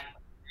 and like.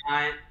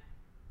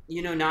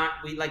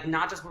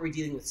 Not just were we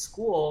dealing with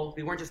school,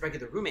 we weren't just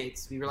regular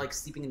roommates. We were like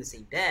sleeping in the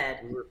same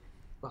bed. We were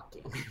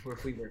fucking. we were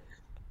fucking.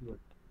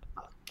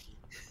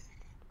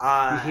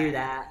 You hear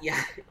that?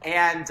 Yeah,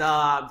 and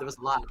there was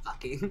a lot of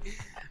fucking,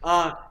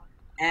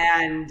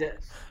 and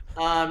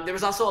there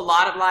was also a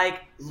lot of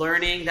like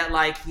learning that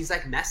like he's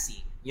like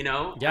messy, Yeah,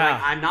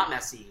 like, I'm not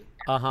messy.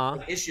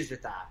 Like, issues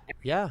with that.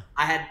 Yeah,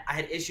 I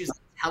had issues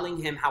telling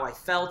him how I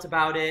felt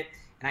about it.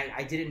 And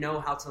I didn't know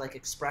how to like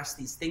express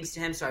these things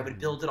to him, so I would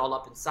build it all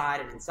up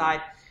inside,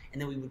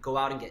 and then we would go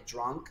out and get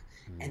drunk,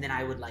 and then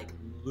I would like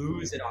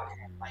lose it on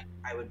him. Like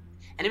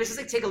and it was just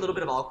like take a little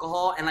bit of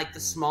alcohol, and like the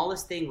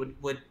smallest thing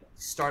would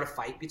start a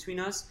fight between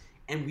us,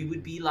 and we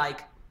would be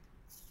like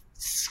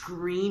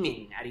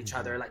screaming at each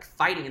other, like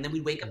fighting, and then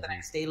we'd wake up the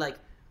next day like,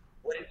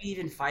 what did we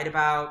even fight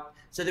about?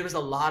 So there was a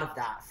lot of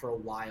that for a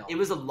while. It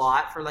was a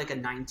lot for like a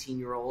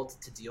 19-year-old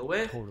to deal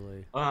with.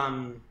 Totally.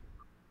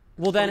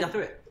 Well, then we got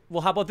through it.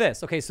 Well, how about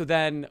this? Okay, so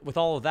then with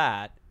all of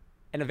that,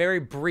 and a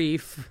very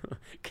brief,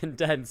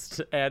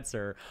 condensed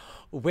answer,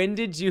 when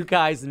did you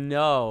guys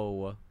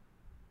know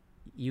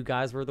you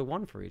guys were the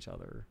one for each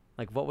other?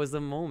 Like, what was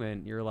the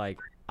moment you're like,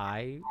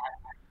 Sorry.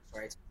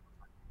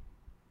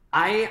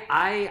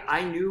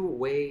 I knew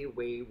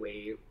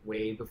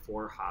way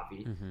before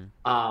Javi.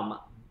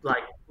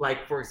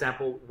 Like for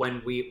example,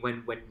 when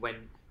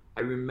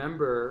I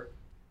remember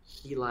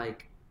he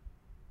like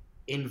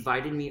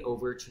invited me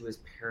over to his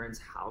parents'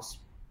 house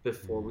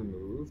before we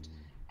moved,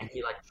 and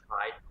he like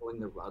tried pulling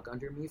the rug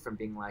under me from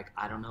being like,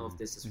 I don't know if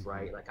this is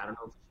right, like I don't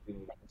know if we should be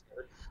moving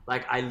together.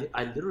 Like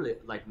I literally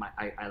like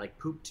I like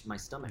pooped my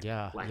stomach.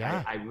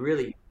 I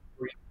really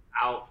freaked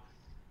out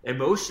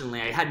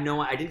emotionally.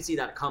 I didn't see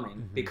that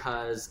coming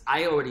because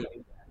I already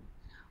knew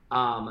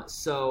that.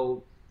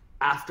 So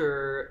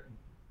after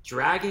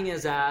dragging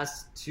his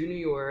ass to New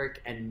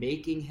York and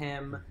making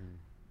him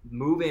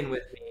move in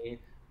with me.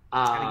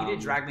 I mean, you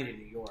didn't drag me to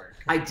New York.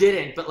 I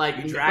didn't, but like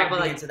you dragged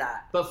me into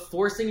that. But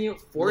forcing you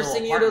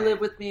to live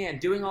with me and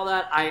doing all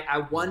that,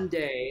 I one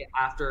day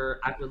after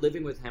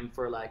living with him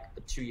for like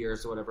 2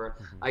 years or whatever,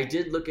 I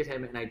did look at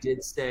him and I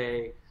did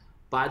say,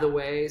 by the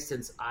way,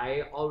 since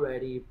I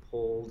already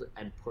pulled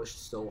and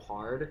pushed so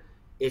hard,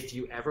 if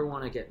you ever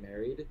want to get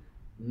married,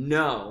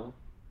 know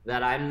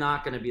that I'm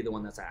not going to be the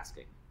one that's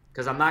asking,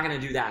 because I'm not going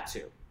to do that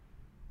too.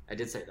 I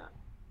did say that.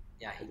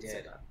 Yeah, he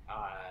did.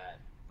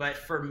 But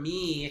for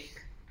me,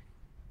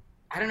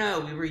 I don't know.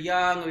 We were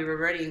young. We were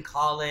already in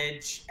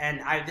college,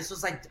 and this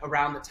was like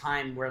around the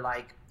time where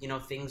like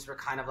things were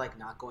kind of like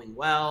not going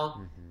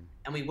well,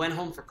 and we went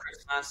home for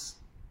Christmas,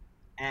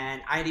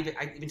 and I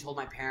even told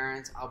my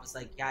parents. I was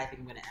like, yeah, I think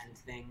I'm gonna end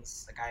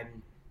things. Like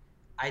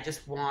I'm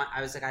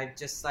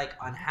just like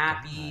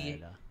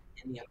unhappy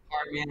in the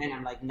apartment.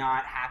 I'm like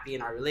not happy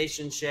in our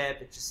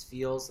relationship. It just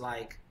feels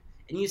like,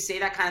 and you say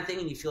that kind of thing,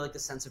 and you feel like the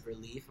sense of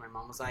relief. My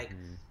mom was like,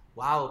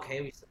 wow,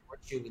 okay, we support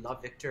you, we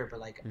love Victor, but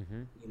like,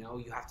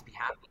 you have to be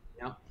happy,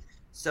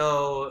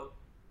 So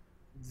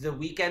the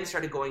weekend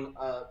started going,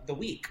 the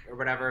week or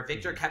whatever,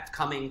 Victor kept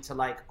coming to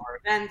like our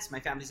events, my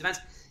family's events,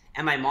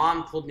 and my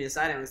mom pulled me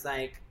aside and was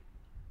like,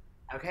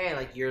 okay,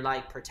 like you're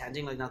like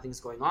pretending like nothing's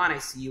going on. I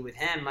see you with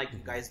him, like you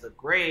guys look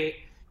great.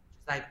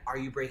 She's like, are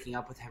you breaking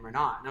up with him or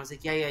not? And I was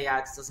like, yeah,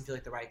 it doesn't feel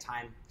like the right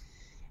time.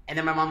 And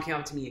then my mom came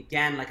up to me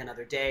again, like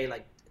another day,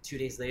 like 2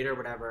 days later or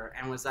whatever,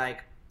 and was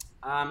like,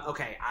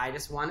 okay, I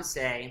just want to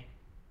say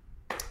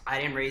I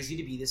didn't raise you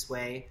to be this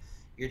way.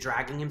 You're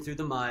dragging him through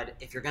the mud.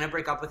 If you're going to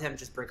break up with him,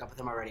 just break up with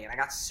him already. And I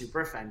got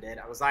super offended.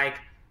 I was like,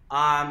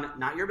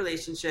 not your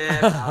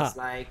relationship. I was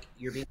like,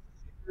 you're being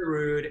super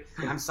rude.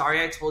 I'm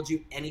sorry I told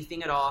you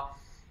anything at all.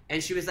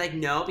 And she was like,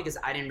 no, because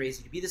I didn't raise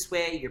you to be this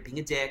way. You're being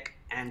a dick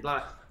and blah,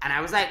 blah. And I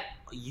was like,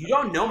 you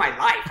don't know my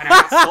life. And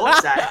I got so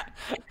upset.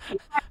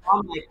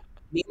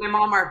 Me and my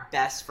mom are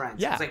best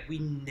friends. Yeah. It was like, we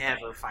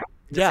never fight.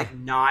 It's like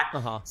not.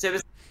 So it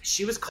was,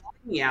 she was calling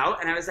me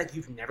out, and I was like,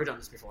 you've never done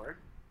this before.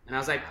 And I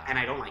was like, and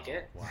I don't like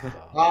it.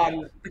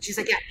 Wow. But she's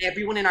like, yeah,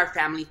 everyone in our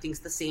family thinks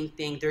the same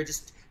thing.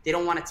 They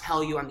don't want to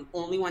tell you. I'm the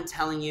only one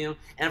telling you.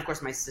 And of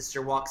course, my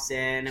sister walks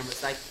in and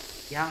was like,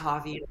 yeah,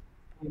 Javi, what's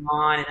going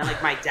on? And then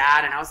like my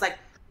dad, and I was like,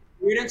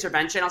 weird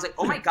intervention. I was like,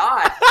 oh my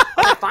God.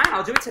 I'm like, fine,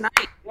 I'll do it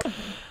tonight.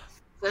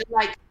 So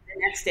like the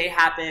next day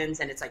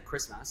happens, and it's like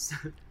Christmas.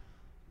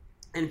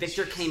 And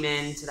Victor came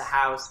into the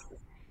house,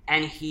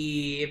 and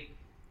he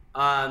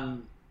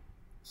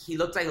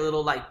looked like a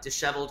little like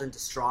disheveled and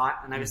distraught,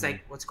 and I was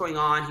like, what's going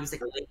on? He was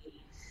like,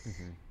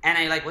 and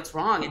I like, what's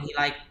wrong? And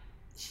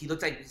he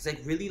looked like, he's like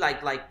really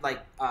like what's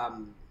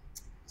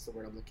the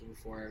word I'm looking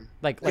for?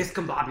 Like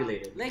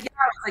discombobulated. Like, yeah,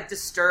 like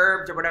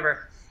disturbed or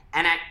whatever.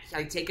 And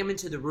I take him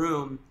into the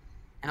room,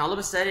 and all of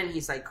a sudden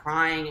he's like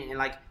crying, and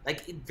like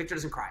Victor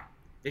doesn't cry.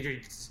 Victor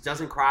just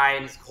doesn't cry,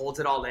 and he holds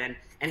it all in,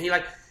 and he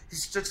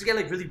starts to get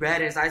like really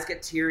red, and his eyes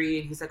get teary,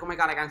 and he's like, oh my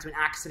God, I got into an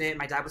accident.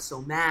 My dad was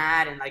so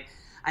mad, and like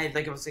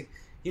it was like,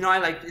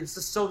 it's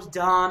just so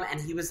dumb. And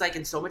he was like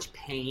in so much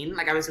pain.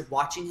 Like I was like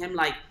watching him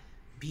like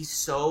be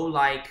so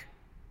like,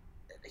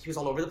 he was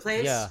all over the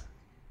place. Yeah.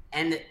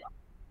 And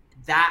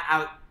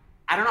that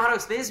I don't know how to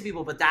explain this to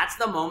people, but that's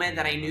the moment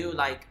that I knew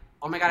like,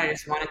 oh my God, I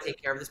just want to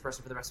take care of this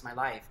person for the rest of my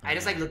life. I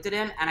just like looked at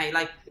him, and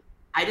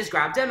I just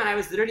grabbed him, and I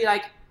was literally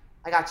like,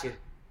 I got you.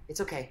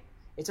 It's okay.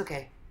 It's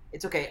okay.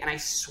 It's okay. And I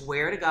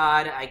swear to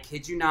God, I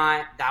kid you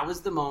not, that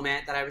was the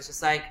moment that I was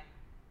just like,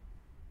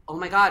 oh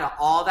my God,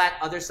 all that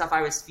other stuff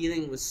I was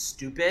feeling was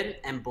stupid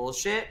and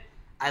bullshit.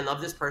 I love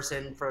this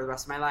person for the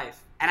rest of my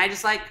life. And I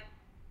just like,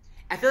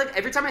 I feel like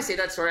every time I say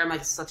that story, I'm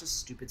like, it's such a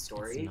stupid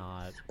story. It's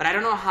not. But I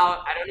don't know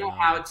how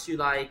to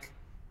like,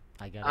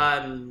 I get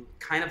it.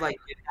 Kind of like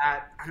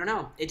that. I don't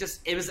know.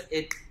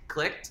 It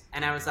clicked,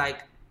 and I was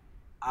like,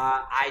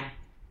 I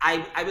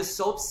was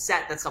so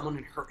upset that someone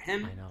had hurt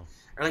him. I know.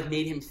 Or like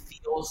made him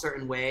feel a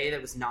certain way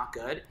that was not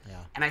good. Yeah.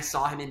 And I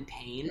saw him in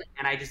pain,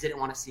 and I just didn't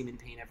want to see him in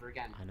pain ever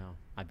again. I know.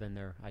 I've been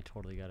there. I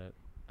totally get it.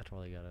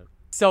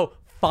 So,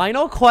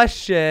 final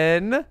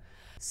question.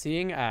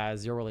 Seeing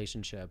as your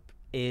relationship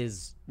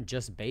is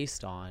just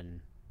based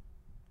on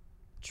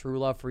true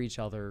love for each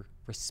other,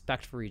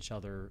 respect for each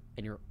other,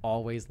 and you're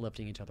always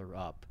lifting each other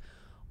up,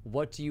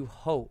 what do you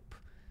hope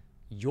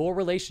your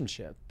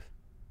relationship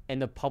in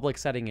the public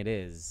setting it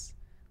is,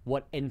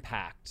 what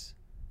impact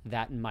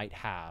that might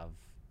have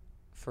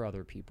for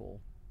other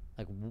people?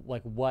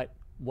 Like what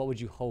what would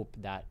you hope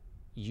that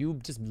you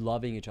just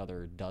loving each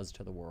other does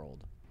to the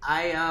world?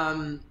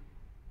 I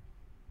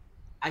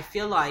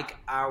feel like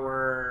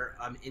our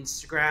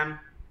Instagram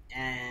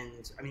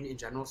and I mean in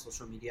general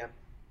social media,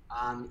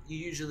 you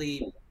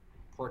usually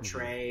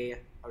portray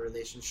a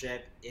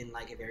relationship in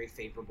like a very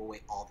favorable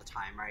way all the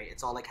time, right?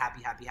 It's all like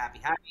happy, happy, happy,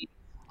 happy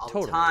all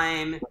the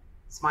time,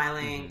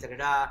 smiling, da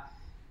da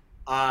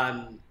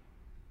da.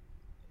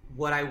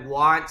 What I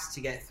want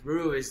to get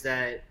through is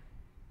that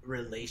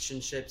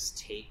relationships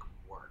take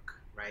work,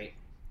 right?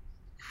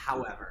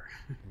 However,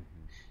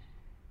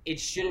 it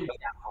shouldn't be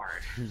that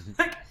hard.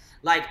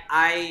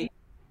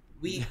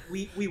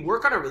 We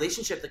work on a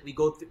relationship, like we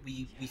go through,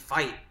 we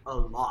fight a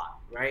lot,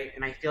 right?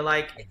 And I feel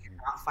like if you're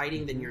not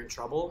fighting, then you're in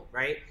trouble,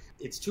 right?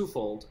 It's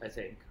twofold, I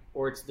think,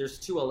 or there's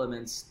two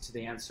elements to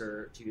the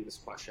answer to this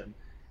question.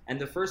 And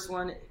the first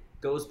one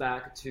goes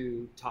back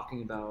to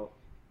talking about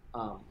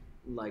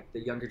like the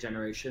younger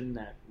generation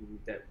that we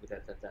that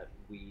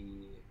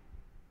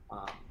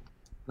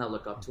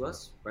look up to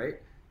us,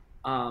 right?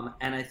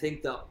 And I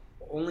think the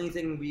only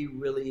thing we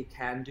really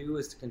can do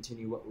is to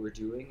continue what we're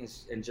doing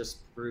and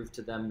just prove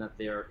to them that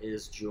there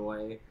is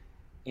joy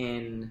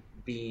in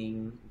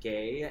being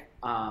gay,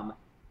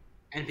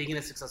 and being in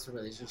a successful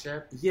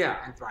relationship,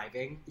 and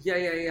thriving,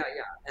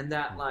 and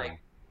that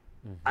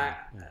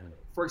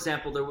for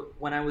example,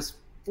 when I was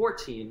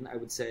 14, I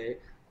would say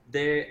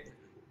there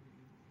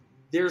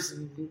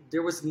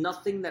was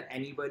nothing that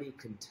anybody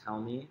could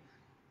tell me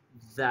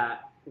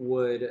that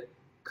would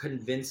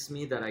convince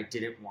me that I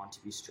didn't want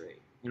to be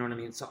straight. You know what I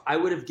mean? So I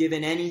would have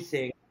given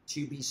anything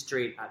to be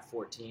straight at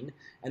 14,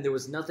 and there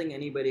was nothing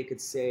anybody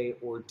could say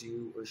or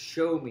do or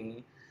show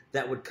me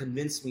that would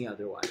convince me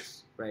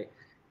otherwise, right?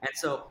 And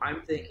so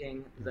I'm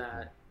thinking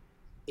that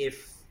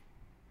if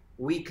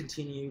we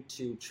continue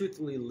to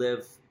truthfully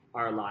live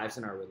our lives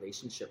and our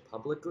relationship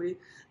publicly,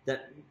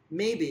 that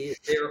maybe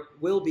there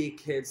will be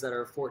kids that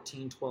are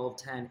 14, 12,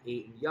 10,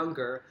 8, and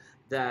younger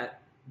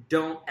that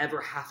don't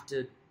ever have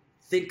to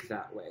think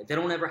that way. They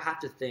don't ever have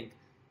to think,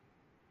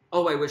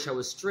 oh, I wish I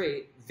was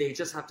straight. They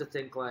just have to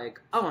think like,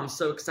 oh, I'm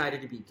so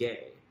excited to be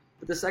gay.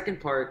 But the second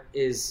part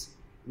is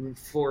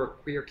for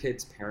queer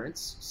kids'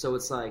 parents. So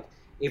it's like,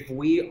 if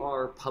we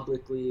are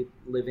publicly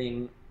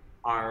living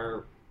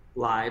our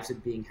lives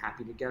and being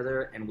happy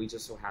together, and we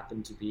just so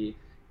happen to be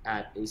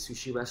at a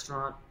sushi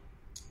restaurant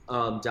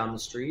down the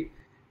street,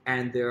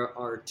 and there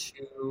are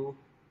two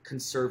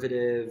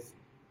conservative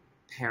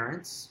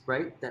parents,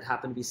 right, that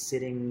happen to be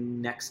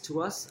sitting next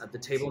to us at the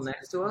table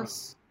next to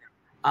us,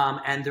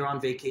 and they're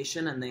on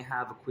vacation and they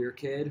have a queer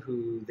kid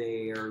who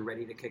they are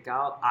ready to kick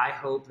out. I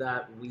hope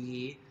that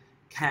we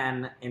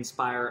can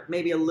inspire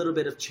maybe a little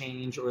bit of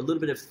change or a little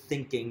bit of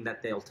thinking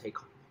that they'll take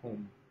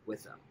home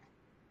with them.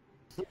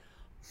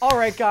 All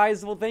right,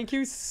 guys. Well, thank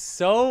you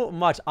so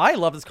much. I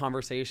love this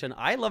conversation.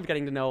 I love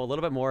getting to know a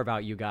little bit more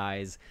about you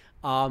guys.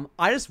 I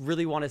just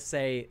really want to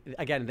say,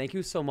 again, thank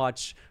you so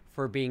much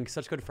for being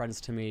such good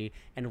friends to me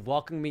and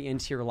welcoming me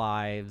into your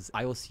lives.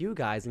 I will see you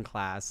guys in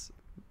class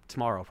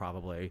tomorrow,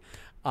 probably.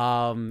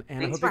 And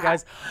thanks, I hope you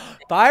guys...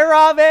 Bye,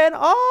 Robin.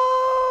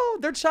 Oh,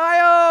 their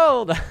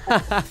child.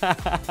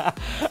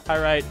 All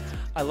right.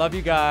 I love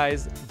you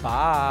guys.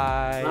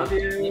 Bye. Love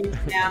you.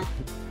 Yeah.